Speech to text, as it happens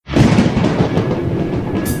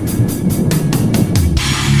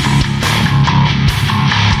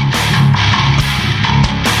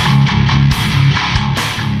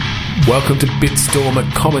Welcome to Bitstorm, a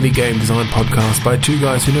comedy game design podcast by two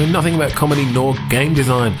guys who know nothing about comedy nor game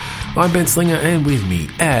design. I'm Ben Slinger, and with me,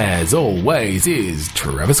 as always, is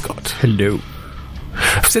Trevor Scott. Hello.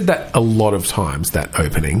 I've said that a lot of times, that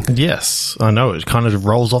opening. Yes, I know. It kind of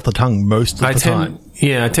rolls off the tongue most of the time.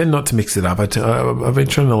 Yeah, I tend not to mix it up. I've been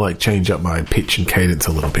trying to change up my pitch and cadence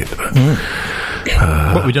a little bit. But, what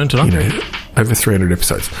are we doing tonight? Over 300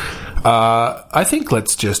 episodes. I think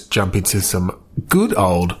let's just jump into some good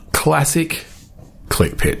old classic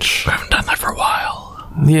click pitch. I haven't done that for a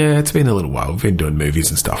while. Yeah, it's been a little while. We've been doing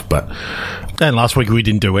movies and stuff, but... And last week we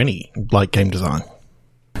didn't do any, game design.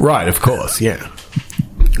 Right, of course, yeah.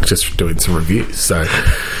 Just doing some reviews. So,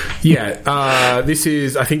 yeah, this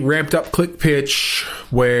is, I think, ramped up click pitch,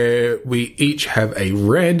 where we each have a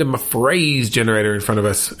random phrase generator in front of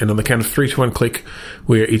us, and on the count of 3, 2, 1 click,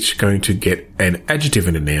 we're each going to get an adjective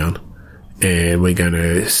and a noun, and we're going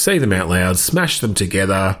to say them out loud, smash them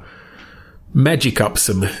together, magic up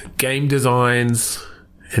some game designs,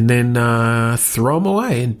 and then throw them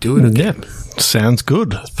away and do it again. Yeah, sounds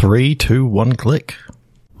good. 3, 2, 1 click.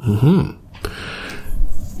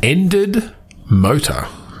 Ended motor.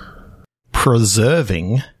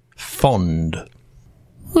 Preserving fond.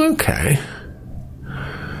 Okay.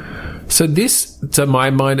 So my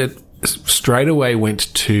mind, it straight away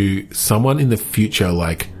went to someone in the future,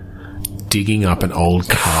 digging up an old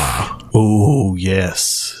car. Oh,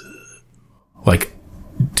 yes.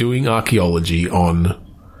 Doing archaeology on,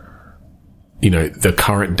 the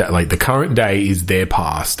current day. The current day is their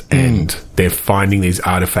past, and they're finding these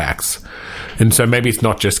artifacts. And so maybe it's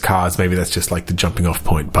not just cars, maybe that's just the jumping off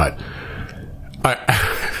point. But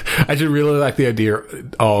I just really like the idea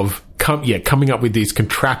of coming up with these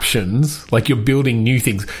contraptions, you're building new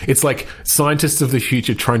things. It's like scientists of the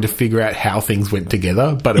future trying to figure out how things went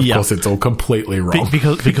together, but of course it's all completely wrong.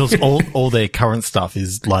 Because all their current stuff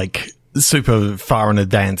is super far in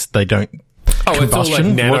advance. They don't. Oh,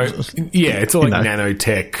 combustion? It's all it's all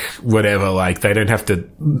nanotech, whatever. They don't have to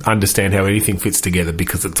understand how anything fits together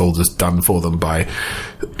because it's all just done for them by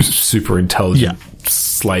super intelligent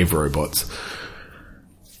slave robots.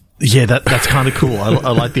 Yeah, that's kind of cool.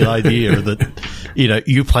 I like the idea that,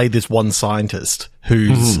 you play this one scientist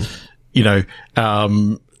who's,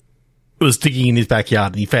 was digging in his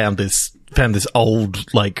backyard and he found this old,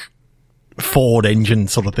 Ford engine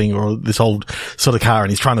sort of thing, or this old sort of car, and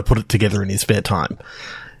he's trying to put it together in his spare time.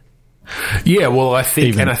 Yeah, well, I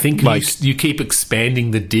think you keep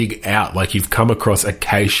expanding the dig out. You've come across a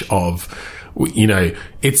cache of,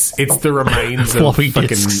 it's the remains of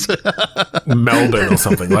fucking Melbourne or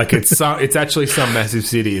something. It's actually some massive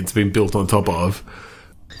city it's been built on top of.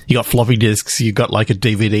 You got floppy disks, you got a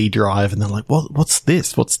DVD drive, and they're like, what's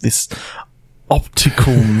this? What's this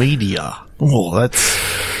optical media? Oh, that's...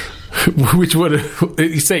 Which would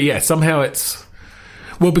you say? Yeah, somehow it's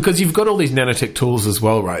because you've got all these nanotech tools as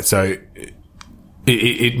well, right? So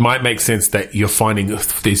it might make sense that you're finding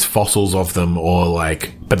these fossils of them, or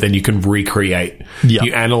but then you can recreate. Yeah.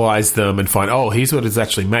 You analyze them and find, here's what it's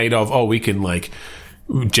actually made of. We can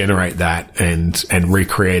generate that and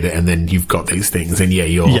recreate it, and then you've got these things, and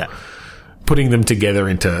you're putting them together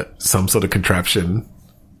into some sort of contraption.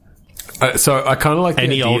 So I kind of like the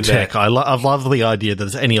any idea old tech. I love the idea that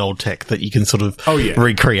it's any old tech that you can sort of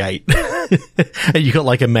recreate. And you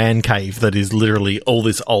got a man cave that is literally all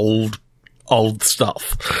this old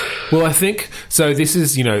stuff. Well, I think so. This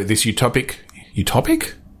is this utopic.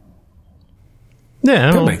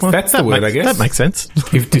 Yeah, that's the word. I guess that makes sense.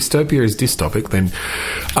 If dystopia is dystopic, then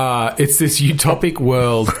it's this utopic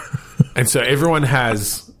world, and so everyone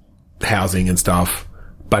has housing and stuff.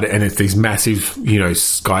 And it's these massive,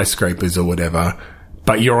 skyscrapers or whatever,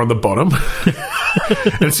 but you're on the bottom.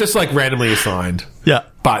 And it's just randomly assigned. Yeah.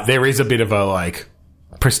 But there is a bit of a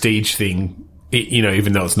prestige thing,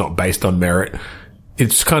 even though it's not based on merit.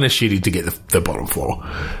 It's kind of shitty to get the bottom floor.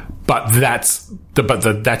 But that's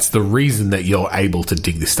the reason that you're able to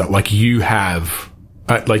dig this stuff. You have...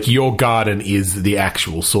 your garden is the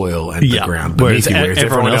actual soil and the ground, whereas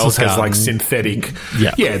everyone else has synthetic.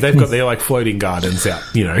 Yeah, they've got their floating gardens out,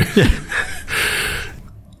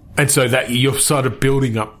 and so that you're sort of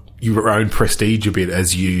building up your own prestige a bit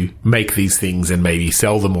as you make these things and maybe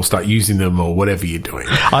sell them or start using them or whatever you're doing,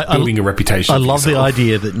 building a reputation. I love the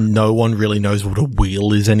idea that no one really knows what a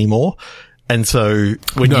wheel is anymore. And so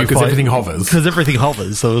because everything hovers.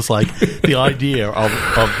 So it's the idea of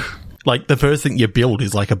the first thing you build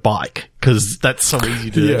is a bike, because that's so easy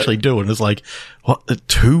to actually do. And it's what,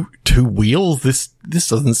 two wheels? This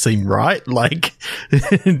doesn't seem right.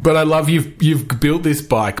 But I love you've built this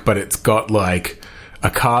bike, but it's got a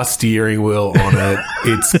car steering wheel on it.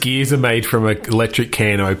 Its gears are made from an electric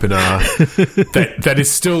can opener that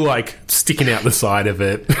is still like sticking out the side of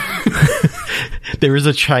it. There is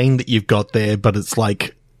a chain that you've got there, but it's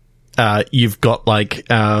like you've got like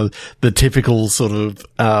the typical sort of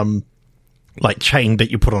like chain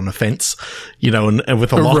that you put on a fence, you know, and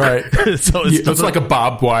with a lock. Right. So it's like a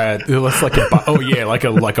barbed wire. It's like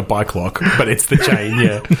like a bike lock, but it's the chain.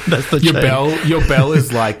 Yeah, that's the your chain. bell. Your bell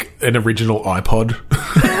is like an original iPod.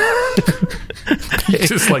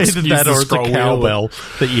 Just like either that or it's a cowbell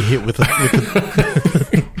that you hit with a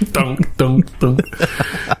dunk, dunk, dunk.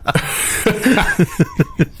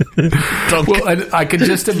 Well, and I can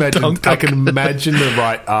just imagine. Dunk, I can imagine the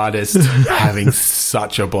right artist having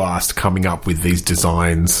such a blast coming up with these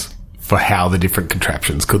designs for how the different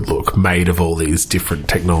contraptions could look, made of all these different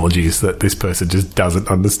technologies that this person just doesn't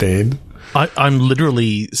understand. I'm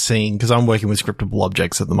literally seeing, because I'm working with scriptable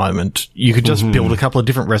objects at the moment, you could just build a couple of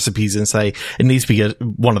different recipes and say, it needs to be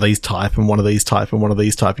one of these type and one of these type and one of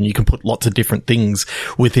these type, and you can put lots of different things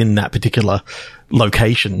within that particular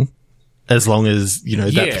location, as long as, you know,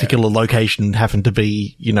 that particular location happened to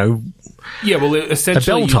be, you know, well,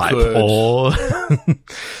 essentially a bell type or...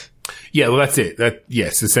 Yeah, well, that's it.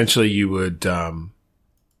 Yes, essentially you would, have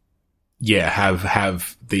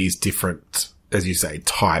these different, as you say,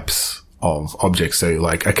 types of objects. So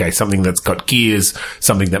like, okay, something that's got gears,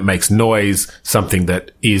 something that makes noise, something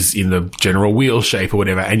that is in the general wheel shape or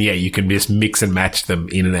whatever. And yeah, you can just mix and match them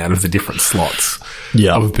in and out of the different slots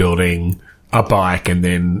of building a bike, and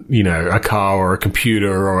then, you know, a car or a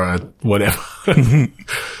computer or a whatever,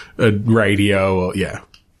 a radio or, yeah.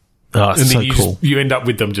 Oh, and then so you you end up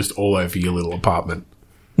with them just all over your little apartment.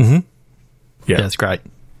 Mm-hmm. Yeah, that's great.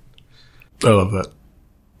 I love that.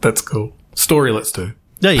 That's cool. Storylets too.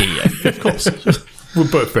 Yeah, of course. We're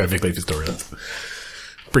both perfectly for storylets.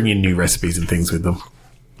 Bring in new recipes and things with them.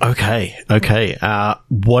 Okay.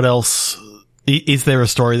 What else? Is there a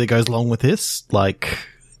story that goes along with this? Like,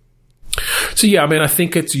 so yeah, I mean, I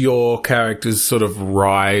think it's your character's sort of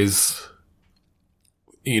rise.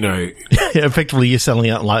 You know, effectively, you're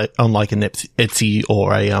selling it on like an Etsy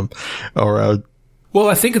or a well,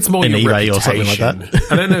 I think it's more an your eBay reputation. Or something like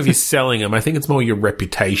that. I don't know if you're selling them. I think it's more your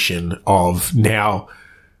reputation of now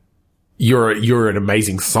you're an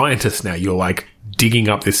amazing scientist now. You're like digging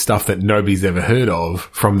up this stuff that nobody's ever heard of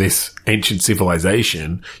from this ancient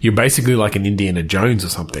civilization. You're basically like an Indiana Jones or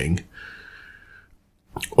something.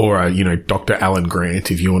 Or, you know, Dr. Alan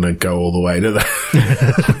Grant, if you want to go all the way to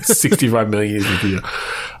the 65 million years of the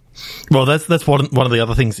Well, that's one of the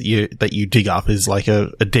other things that you dig up is like a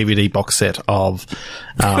DVD box set of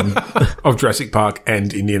of Jurassic Park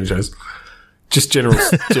and Indiana Jones. Just general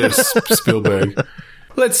Spielberg.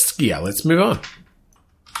 Let's move on.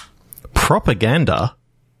 Propaganda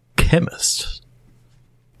chemist.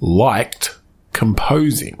 Liked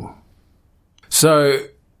composing. So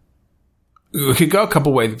we could go a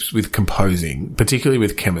couple ways with composing, particularly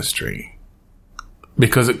with chemistry,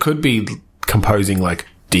 because it could be composing like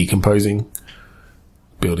decomposing,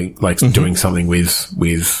 building, like doing something with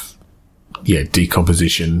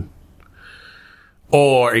decomposition,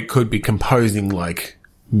 or it could be composing like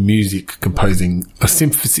music, composing a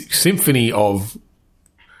symphony of,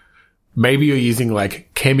 maybe you're using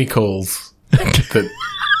like chemicals that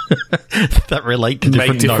that relate to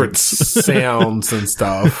make different notes. sounds and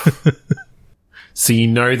stuff. So you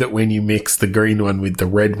know that when you mix the green one with the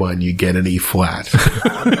red one, you get an E flat.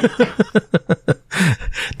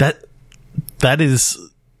 That is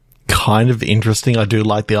kind of interesting. I do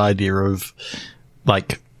like the idea of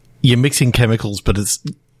like you're mixing chemicals, but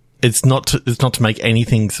it's not to make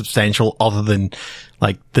anything substantial other than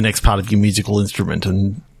like the next part of your musical instrument.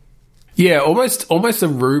 And yeah, almost a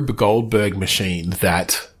Rube Goldberg machine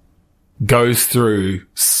that goes through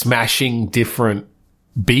smashing different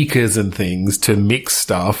beakers and things to mix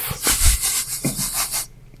stuff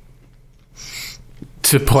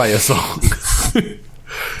to play a song.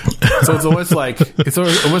 So it's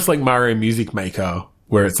almost like Mario Music Maker,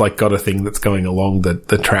 where it's like got a thing that's going along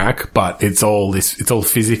the track, but it's all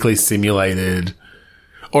physically simulated.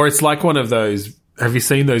 Or it's like one of those, have you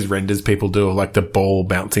seen those renders people do of like the ball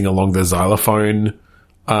bouncing along the xylophone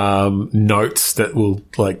notes that will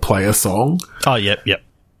like play a song? Oh, yep.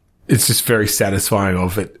 It's just very satisfying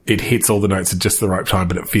of it. It hits all the notes at just the right time,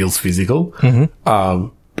 but it feels physical.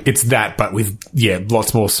 It's that, but with,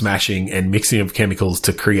 lots more smashing and mixing of chemicals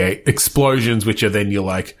to create explosions, which are then your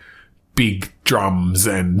like big drums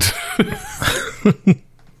and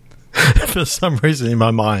for some reason in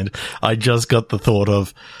my mind, I just got the thought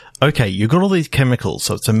of, okay, you've got all these chemicals,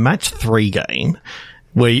 so it's a match 3 game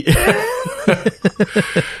where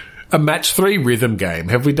A match 3 rhythm game.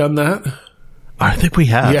 Have we done that? I don't think we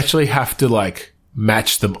have. You actually have to, like,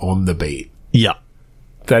 match them on the beat. Yeah.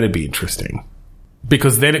 That'd be interesting.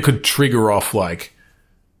 Because then it could trigger off, like,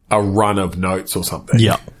 a run of notes or something.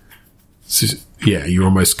 Yeah. So, yeah, you're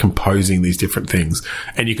almost composing these different things.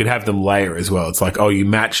 And you could have them layer as well. It's like, oh, you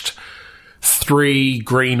matched 3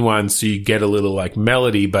 green ones, so you get a little, like,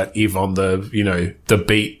 melody, but if on the, you know, the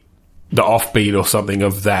beat, the offbeat or something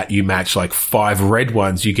of that, you match, like, 5 red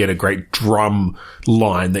ones, you get a great drum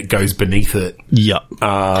line that goes beneath it. Yeah.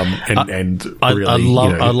 I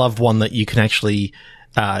love one that you can actually,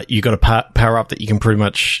 you got a power up that you can pretty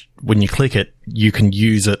much, when you click it, you can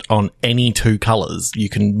use it on any 2 colors. You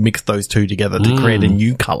can mix those 2 together to create a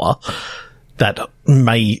new color that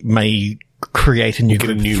may create a new, get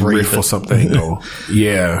a new riff or something. Or,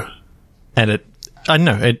 yeah. And I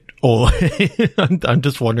know it, or I'm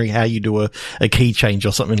just wondering how you do a key change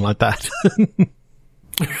or something like that.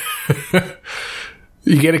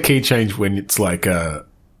 You get a key change when it's like when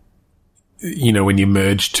you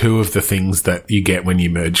merge 2 of the things that you get when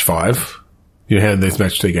you merge 5. You know how in those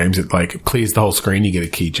match 2 games it like clears the whole screen, you get a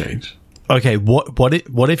key change. Okay,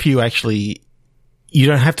 what if you actually, you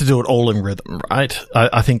don't have to do it all in rhythm, right?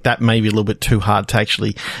 I think that may be a little bit too hard to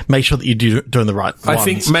actually make sure that you're doing the right ones. I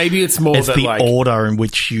think maybe it's more that, the like, order in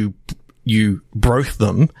which you broke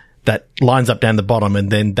them that lines up down the bottom, and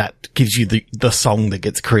then that gives you the song that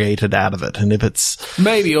gets created out of it. And if it's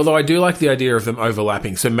maybe, although I do like the idea of them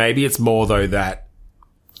overlapping, so maybe it's more though that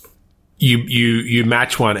you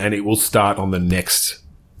match one and it will start on the next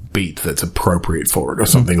beat that's appropriate for it or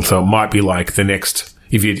something. So it might be like the next,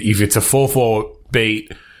 if it's a 4/4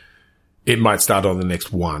 beat, it might start on the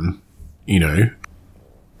next one,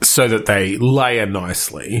 so that they layer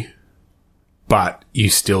nicely, but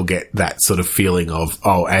you still get that sort of feeling of,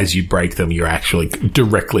 oh, as you break them, you're actually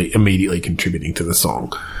immediately contributing to the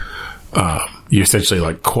song. You're essentially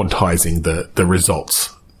like quantizing the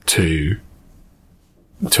results to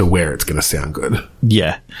where it's going to sound good.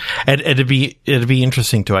 Yeah. And it'd be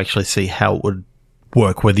interesting to actually see how it would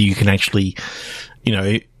work, whether you can actually,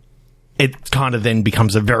 it kind of then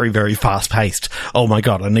becomes a very, very fast-paced, oh my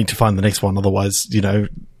God, I need to find the next one. Otherwise, the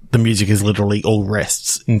music is literally all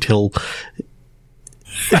rests until...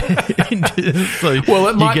 Well,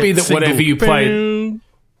 it might be that whatever you played...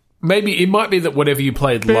 Maybe it might be that whatever you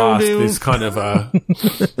played last is kind of a...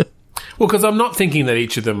 Well, because I'm not thinking that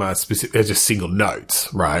each of them are specific, they're just single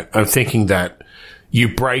notes, right? I'm thinking that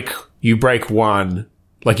you break one,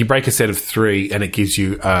 like you break a set of 3 and it gives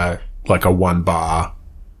you like a 1-bar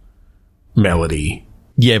melody.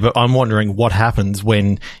 Yeah, but I'm wondering what happens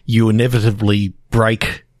when you inevitably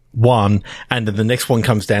break one and then the next one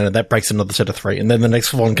comes down and that breaks another set of 3, and then the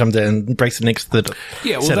next one comes down and breaks the next set of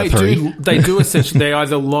 3. They do essentially, they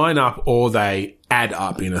either line up or they add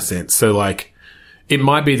up in a sense. So like, it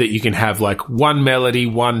might be that you can have like 1 melody,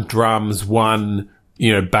 1 drums, 1,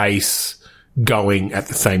 bass going at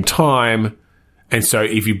the same time. And so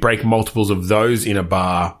if you break multiples of those in a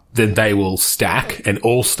bar, then they will stack and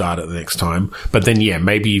all start at the next time. But then, yeah,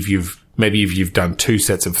 maybe if you've done 2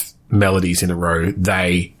 sets of melodies in a row,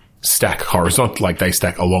 they stack horizontal, like they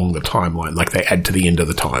stack along the timeline, like they add to the end of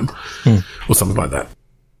the time or something like that.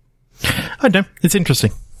 I don't know. It's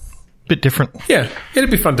interesting. Bit different. Yeah. It'd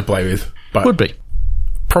be fun to play with, but would be.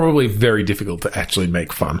 Probably very difficult to actually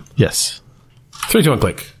make fun. Yes. 3, 2, 1,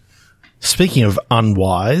 click. Speaking of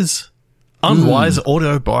unwise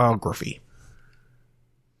autobiography.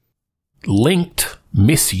 Linked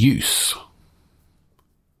misuse.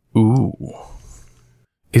 Ooh.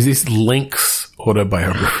 Is this Link's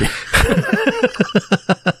autobiography?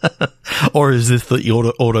 Or is this the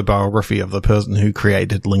autobiography of the person who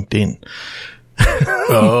created LinkedIn?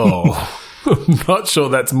 Oh. I'm not sure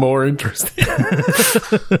that's more interesting.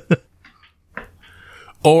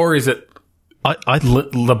 Or is it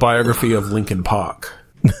the biography of Linkin Park?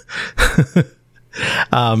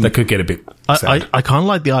 That could get a bit sad. I kind of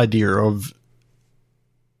like the idea of,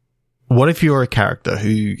 what if you're a character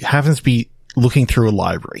who happens to be looking through a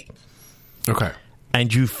library. Okay.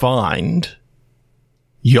 And you find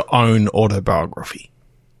your own autobiography.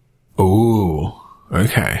 Ooh.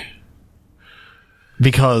 Okay.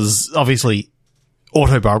 Because obviously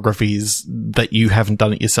autobiographies that you haven't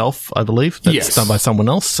done it yourself, I believe. That's done by someone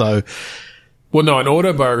else. So, well, no, an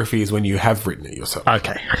autobiography is when you have written it yourself.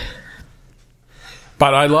 Okay.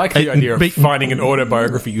 But I like the idea of finding an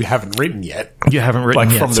autobiography you haven't written yet. You haven't written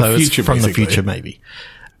yet, from the future, from the future, maybe.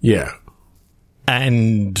 Yeah.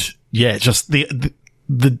 And yeah, just the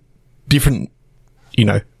different,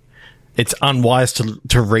 it's unwise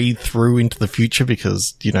to read through into the future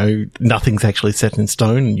because, nothing's actually set in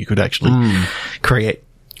stone and you could actually create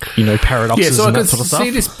paradoxes so and that sort of stuff.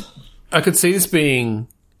 I could see this being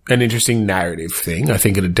an interesting narrative thing. I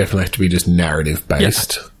think it'd definitely have to be just narrative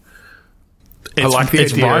based. Yeah. I like the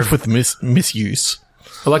idea rife with misuse.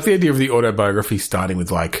 I like the idea of the autobiography starting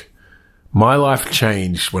with like, my life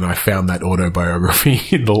changed when I found that autobiography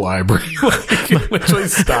in the library. Like, it literally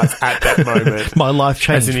starts at that moment. My life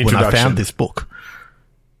changed when I found this book.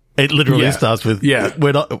 It literally starts with,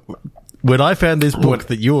 when I found this book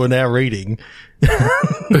that you are now reading,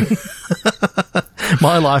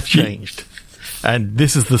 my life changed. And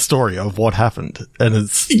this is the story of what happened. And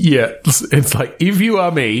it's like, if you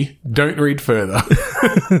are me, don't read further.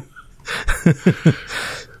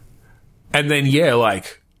 And then,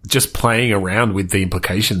 like, just playing around with the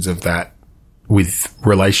implications of that with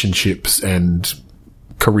relationships and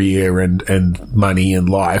career and money and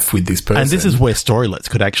life with this person. And this is where storylets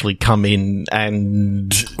could actually come in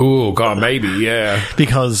and... Oh, God, maybe, yeah.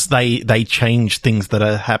 Because they change things that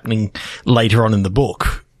are happening later on in the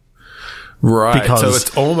book. Right. So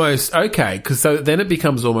it's almost... Okay, because so then it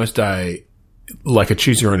becomes almost like a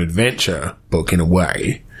choose-your-own-adventure book in a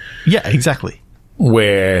way. Yeah, exactly.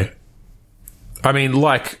 Where... I mean,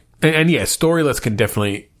 like, and storylets can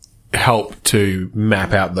definitely help to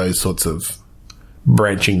map out those sorts of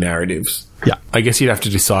branching narratives. Yeah. I guess you'd have to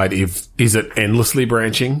decide is it endlessly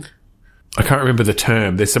branching? I can't remember the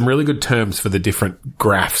term. There's some really good terms for the different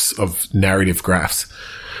graphs of narrative graphs.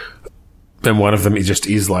 And one of them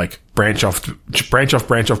is like branch off, which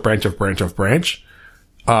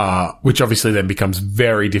obviously then becomes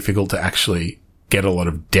very difficult to actually get a lot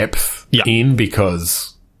of depth in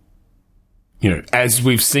because... as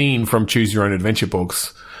we've seen from Choose Your Own Adventure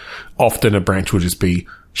books, often a branch will just be,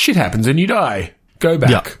 shit happens and you die. Go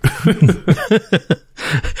back. Yep.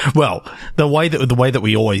 Well, the way that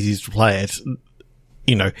we always used to play it,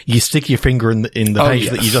 you stick your finger in the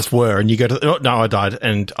page that you just were and you go to, oh, no, I died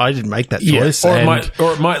and I didn't make that choice. Or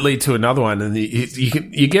it might lead to another one and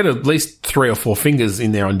you get at least 3 or 4 fingers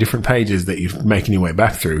in there on different pages that you're making your way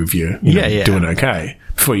back through if you're doing okay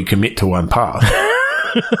before you commit to one path.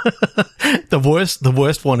 The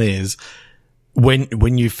worst one is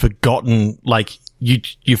when you've forgotten, like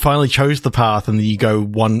you finally chose the path and then you go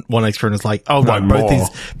one extra and it's like, oh god,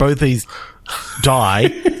 both these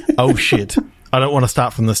die. Oh shit. I don't want to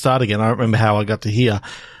start from the start again. I don't remember how I got to here.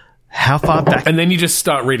 How far back? And then you just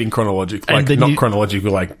start reading chronological,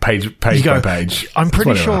 chronological, like page by page. I'm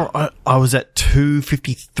pretty sure I was at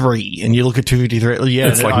 253 and you look at 253. Yeah,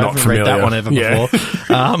 it's like I not haven't familiar. read that one ever before.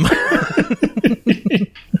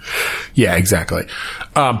 Yeah, exactly.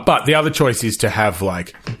 But the other choice is to have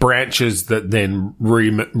like branches that then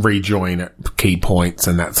rejoin at key points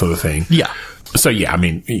and that sort of thing. Yeah. So yeah, I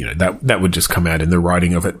mean, that would just come out in the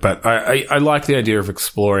writing of it. But I like the idea of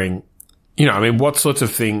exploring. I mean, what sorts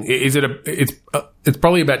of thing is it? It's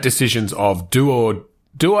probably about decisions of do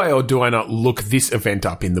I or do I not look this event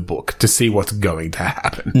up in the book to see what's going to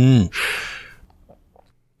happen. Mm.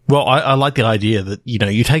 Well, I like the idea that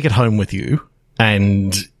you take it home with you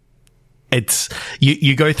and it's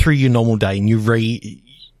you go through your normal day and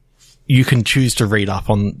you can choose to read up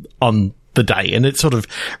on the day and it sort of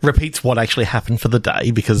repeats what actually happened for the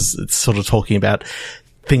day because it's sort of talking about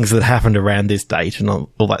things that happened around this date and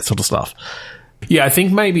all that sort of stuff. Yeah, I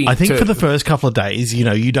think for the first couple of days,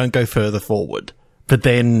 you don't go further forward. But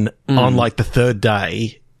then on like the third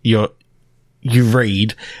day, you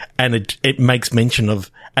read and it makes mention of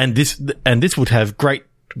and this would have great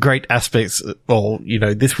aspects or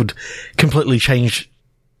this would completely change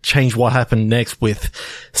what happened next with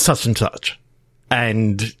such and such.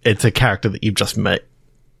 And it's a character that you've just met.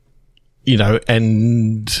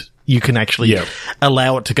 And you can actually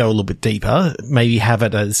allow it to go a little bit deeper, maybe have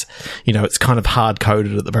it as, it's kind of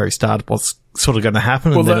hard-coded at the very start of what's sort of going to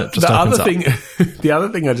happen, and then it just opens up. The other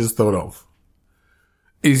thing I just thought of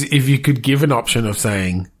is if you could give an option of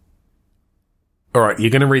saying, all right,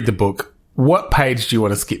 you're going to read the book, what page do you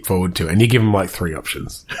want to skip forward to? And you give them like 3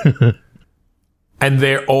 options. And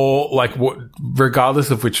they're all like,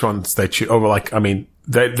 regardless of which ones they choose, or like, I mean,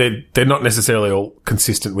 they're not necessarily all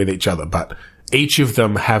consistent with each other, but each of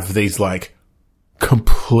them have these like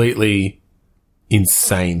completely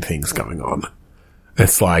insane things going on.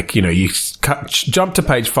 It's like, you jump to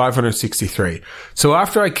page 563. So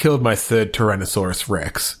after I killed my 3rd Tyrannosaurus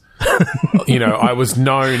Rex, I was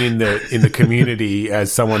known in the community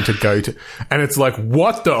as someone to go to, and it's like,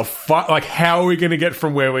 what the fuck? Like, how are we going to get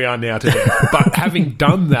from where we are now to there? But having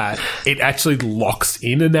done that, it actually locks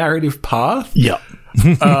in a narrative path. Yeah.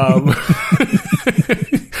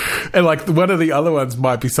 And like one of the other ones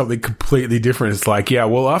might be something completely different. It's like, yeah,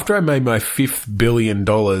 well, after I made my $5 billion,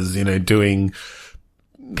 doing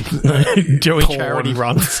doing porn. charity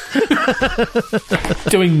runs.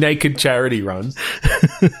 Doing naked charity runs.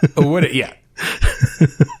 Or what? Yeah.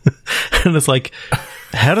 And it's like,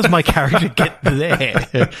 how does my character get there?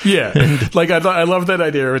 Yeah. Like, I love that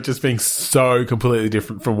idea of it just being so completely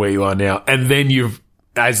different from where you are now. And then you've,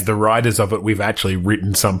 as the writers of it, we've actually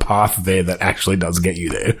written some path there that actually does get you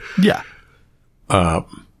there. Yeah.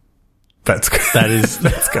 That's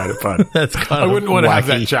kind of fun. That's kind I of wouldn't want to have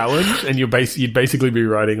that wacky. challenge, and you'd basically be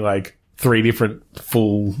writing like 3 different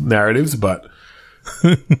full narratives, but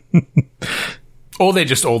or they're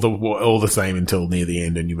just all the same until near the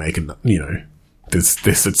end, and you make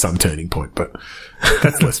this at some turning point, but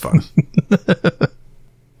that's less fun.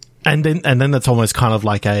 And then that's almost kind of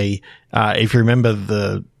like a if you remember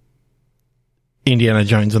the Indiana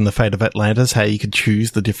Jones and the Fate of Atlantis, how you could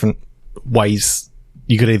choose the different ways.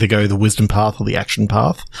 You could either go the wisdom path or the action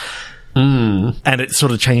path. And it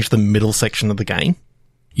sort of changed the middle section of the game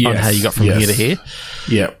on how you got from here to here.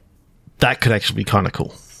 Yeah. That could actually be kind of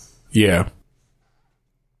cool. Yeah.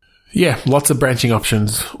 Yeah, lots of branching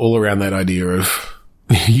options all around that idea of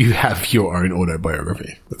you have your own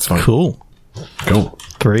autobiography. That's fine. Cool.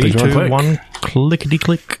 3, 2, 1, clickety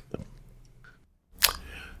click.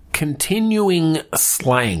 Continuing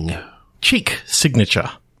slang. Cheek signature.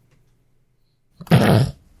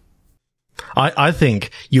 I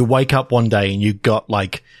think you wake up one day and you got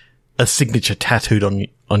like a signature tattooed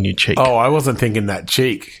on your cheek. Oh, I wasn't thinking that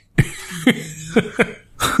cheek.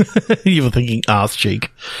 You were thinking ass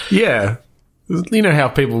cheek. Yeah. You know how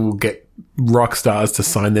people will get rock stars to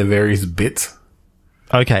sign their various bits?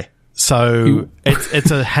 Okay. So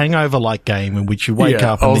it's a hangover-like game in which you wake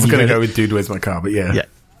up. I And was then going to go with Dude, Where's My Car? But yeah.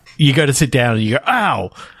 You go to sit down and you go,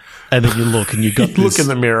 ow! And then you look and you got Look in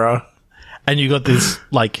the mirror. And you got this,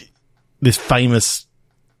 like, this famous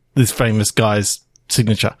guy's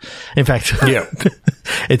signature. In fact,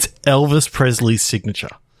 it's Elvis Presley's signature.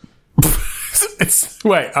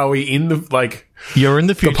 Wait, are we in the, like... You're in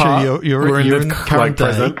the future, you're in the current day,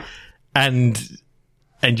 present. And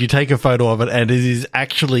you take a photo of it, and it is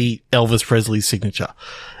actually Elvis Presley's signature.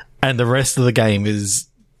 And the rest of the game is...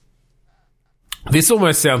 This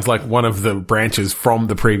almost sounds like one of the branches from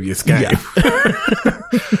the previous game. Yeah.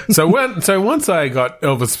 So once I got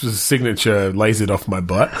Elvis' signature lasered off my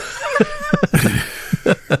butt...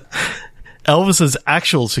 Elvis's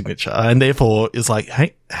actual signature, and therefore is like,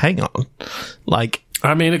 hey, hang on. Like...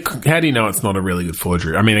 I mean, how do you know it's not a really good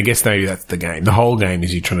forgery? I mean, I guess maybe that's the game. The whole game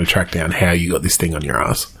is you trying to track down how you got this thing on your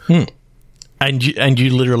ass. And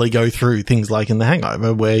you literally go through things like in The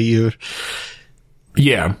Hangover where you...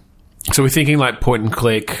 Yeah. So we're thinking like point and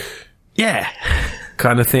click. Yeah.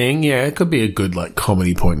 Kind of thing. Yeah, it could be a good like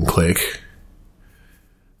comedy point and click.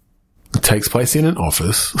 It takes place in an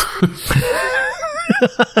office.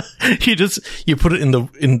 You put it in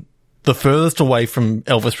the furthest away from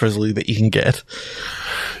Elvis Presley that you can get.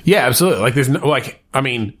 Yeah, absolutely. Like there's no, like, I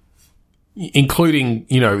mean, including,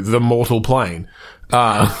 the mortal plane.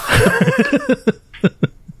 The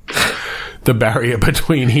barrier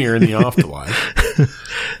between here and the afterlife.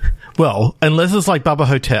 Well, unless it's like Bubba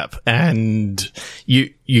Hotep and you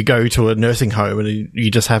go to a nursing home and you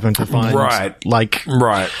just happen to find... Right.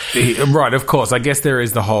 Right, of course. I guess there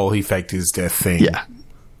is the whole he faked his death thing. Yeah.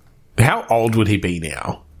 How old would he be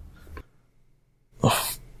now?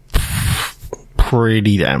 Oh,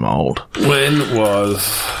 pretty damn old. When was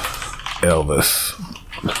Elvis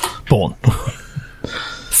born?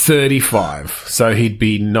 35. So he'd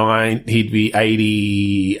be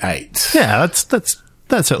 88. Yeah, that's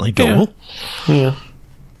certainly doable. Yeah.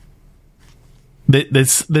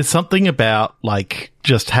 There's something about like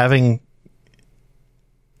just having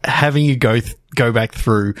you go back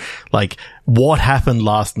through like what happened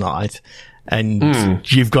last night, and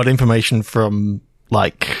you've got information from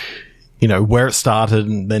like where it started,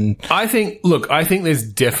 and then I think there's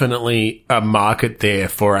definitely a market there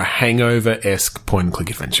for a Hangover-esque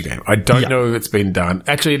point-and-click adventure game. I don't know if it's been done.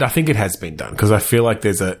 Actually, I think it has been done, because I feel like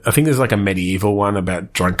there's like a medieval one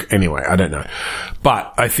about drunk... Anyway, I don't know.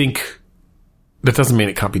 But I think that doesn't mean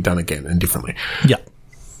it can't be done again and differently. Yeah.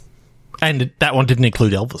 And that one didn't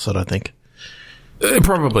include Elvis, I don't think.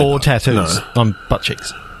 Probably Or not. tattoos on butt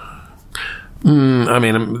cheeks. I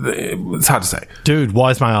mean, it's hard to say. Dude,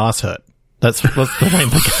 why is my ass hurt? That's the name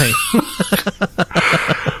of the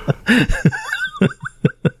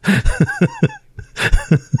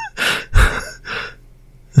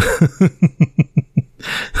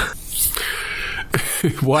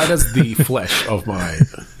game. Why does the flesh of my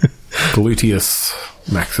gluteus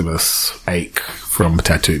maximus ache from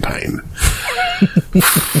tattoo pain?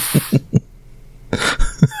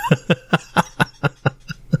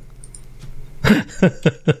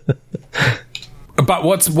 But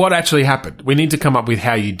what actually happened? We need to come up with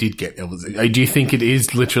how you did get Elvis. Do you think it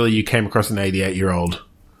is literally you came across an 88-year-old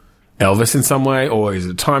Elvis in some way, or is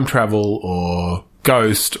it time travel, or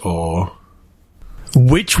ghost, or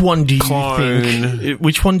which one do you clone? think?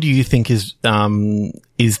 Which one do you think is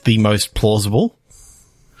the most plausible?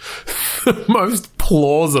 Most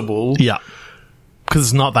plausible? Yeah, because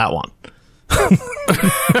it's not that one.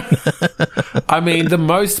 I mean, the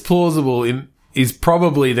most plausible is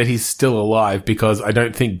probably that he's still alive, because I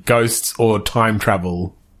don't think ghosts or time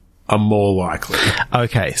travel are more likely.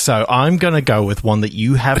 Okay, so I'm going to go with one that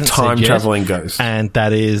you haven't said yet. Time-traveling ghost. And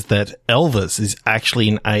that is that Elvis is actually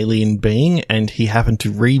an alien being, and he happened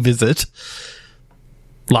to revisit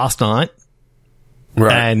last night.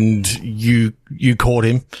 Right. And you caught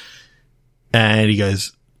him, and he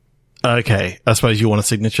goes, okay, I suppose you want a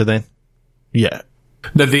signature then? Yeah.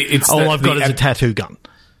 No, all I've got is a tattoo gun.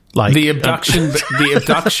 Like the abduction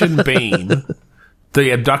beam. The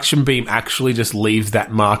abduction beam actually just leaves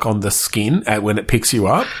that mark on the skin when it picks you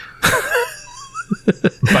up.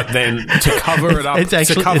 But then to cover it up,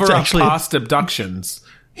 past abductions,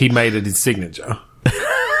 he made it his signature.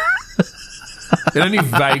 It only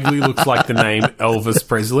vaguely looks like the name Elvis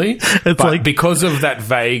Presley, but because of that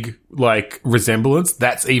vague resemblance,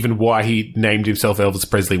 that's even why he named himself Elvis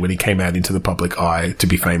Presley when he came out into the public eye to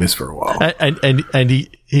be famous for a while. And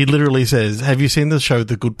he literally says, "Have you seen the show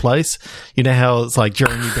The Good Place? You know how it's like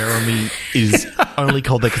Jeremy Bearimy is only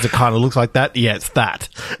called that because it kind of looks like that. Yeah, it's that.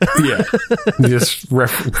 Yeah, just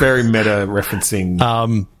very meta referencing.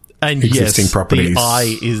 And existing yes, properties. The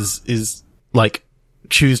eye is like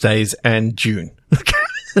Tuesdays and June.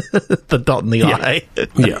 The dot in the eye.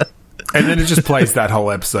 Yeah. And then it just plays that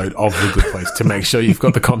whole episode of The Good Place to make sure you've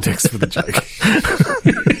got the context for the joke.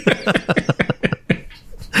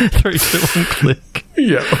 3, 2, 1, click.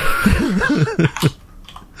 Yeah.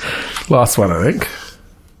 Last one, I think.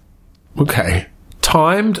 Okay.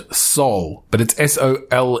 Timed sole, but it's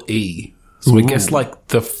SOLE. So we guess like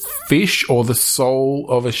the fish or the sole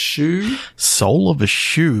of a shoe? Sole of a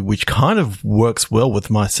shoe, which kind of works well with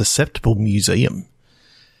my susceptible museum.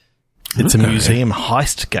 It's a museum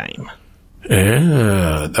heist game.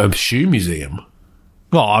 Yeah, a shoe museum.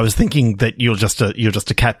 Well, I was thinking that you're just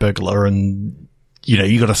a cat burglar, and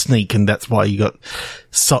you got to sneak, and that's why you got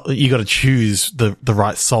to choose the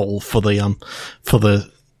right sole for the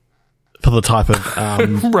type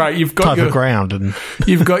of right. You've got type of ground, and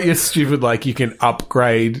you've got your stupid you can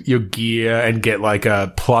upgrade your gear and get like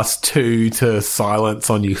a +2 to silence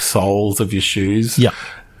on your soles of your shoes. Yeah.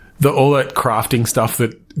 All that crafting stuff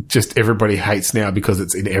that just everybody hates now because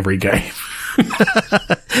it's in every game.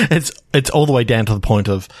 It's all the way down to the point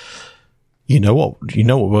of, what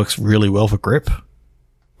works really well for grip?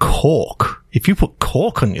 Cork. If you put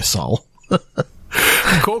cork on your sole.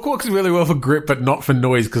 Cork works really well for grip, but not for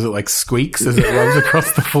noise because it squeaks as it runs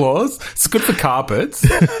across the floors. It's good for carpets.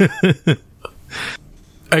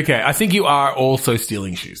 Okay, I think you are also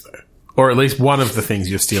stealing shoes though. Or at least one of the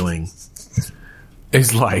things you're stealing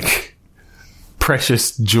is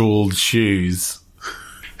precious jeweled shoes.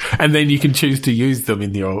 And then you can choose to use them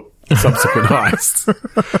in your subsequent heists.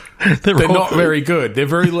 They're not very good. They're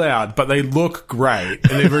very loud, but they look great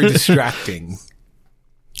and they're very distracting.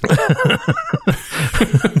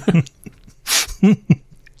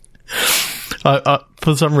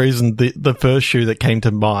 For some reason, the first shoe that came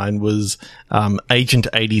to mind was Agent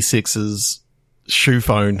 86's shoe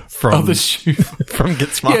phone from the shoe from Get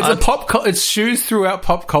Smart. Yeah, it's shoes throughout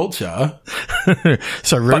pop culture.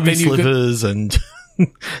 So ruby slippers and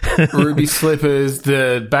ruby slippers,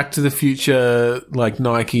 the Back to the Future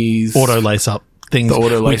Nikes, auto lace up things,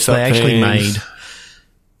 which they actually made.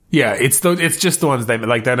 Yeah, it's just the ones they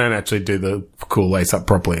they don't actually do the cool lace up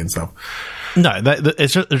properly and stuff. No,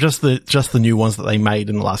 it's just the new ones that they made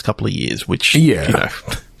in the last couple of years. Which I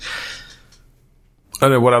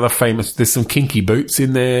don't know what other famous. There's some kinky boots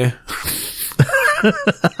in there. I'm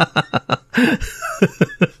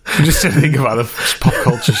just trying to think of other pop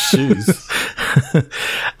culture shoes.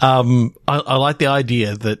 I like the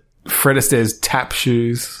idea that Fred Astaire's tap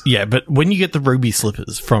shoes. Yeah, but when you get the ruby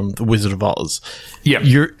slippers from The Wizard of Oz, yeah,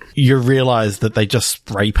 you realize that they just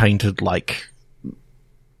spray painted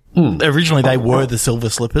Originally, they were the silver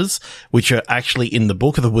slippers, which are actually in the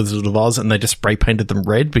book of The Wizard of Oz, and they just spray painted them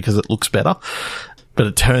red because it looks better. But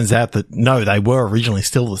it turns out that no, they were originally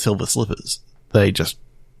still the silver slippers. They just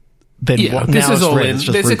this is all in.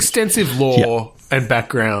 There's extensive lore and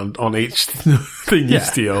background on each thing you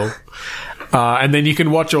steal, and then you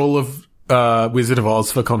can watch all of Wizard of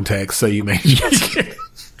Oz for context. So you may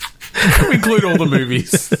include all the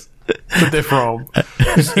movies. but they're from.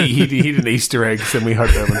 He hid an Easter egg, and we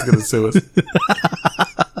hope no one's going to sue us.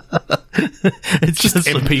 It's just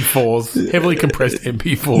MP4s, heavily compressed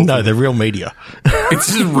MP4s. No, they're real media. It's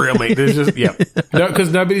just real media. There's just no,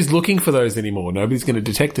 because nobody's looking for those anymore. Nobody's going to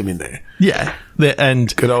detect them in there. Yeah,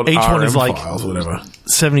 and good old each RM one is like files, whatever.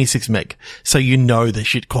 76 meg, so you know they're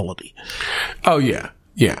shit quality. Oh yeah.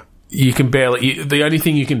 You can barely. The only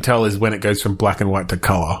thing you can tell is when it goes from black and white to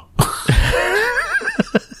color.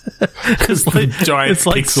 Because it's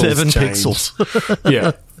like 7 change. pixels.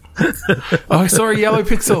 Yeah. Oh, I saw a yellow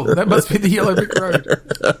pixel. That must be the yellow brick road.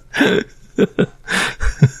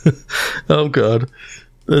 Oh god,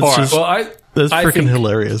 that's all right. Well, that's freaking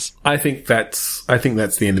hilarious. I think that's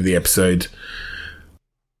the end of the episode.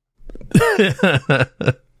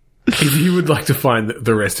 If you would like to find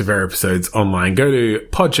the rest of our episodes online, go to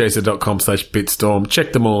podchaser.com/bitstorm.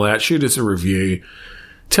 Check them all out. Shoot us a review.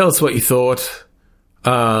 Tell us what you thought.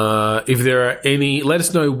 If there are any, let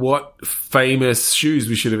us know what famous shoes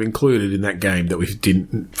we should have included in that game that we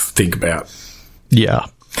didn't think about. Yeah.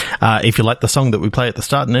 If you like the song that we play at the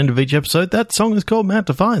start and end of each episode, that song is called Mount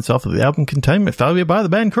Defiance off of the album Containment Failure by the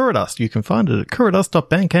band Kuradust. You can find it at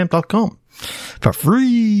kuradust.bandcamp.com for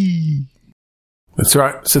free. That's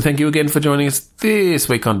right. So thank you again for joining us this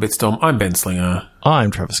week on Bitstorm. I'm Ben Slinger. I'm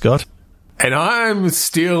Trevor Scott. And I'm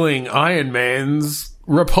stealing Iron Man's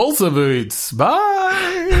repulsor boots.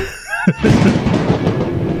 Bye!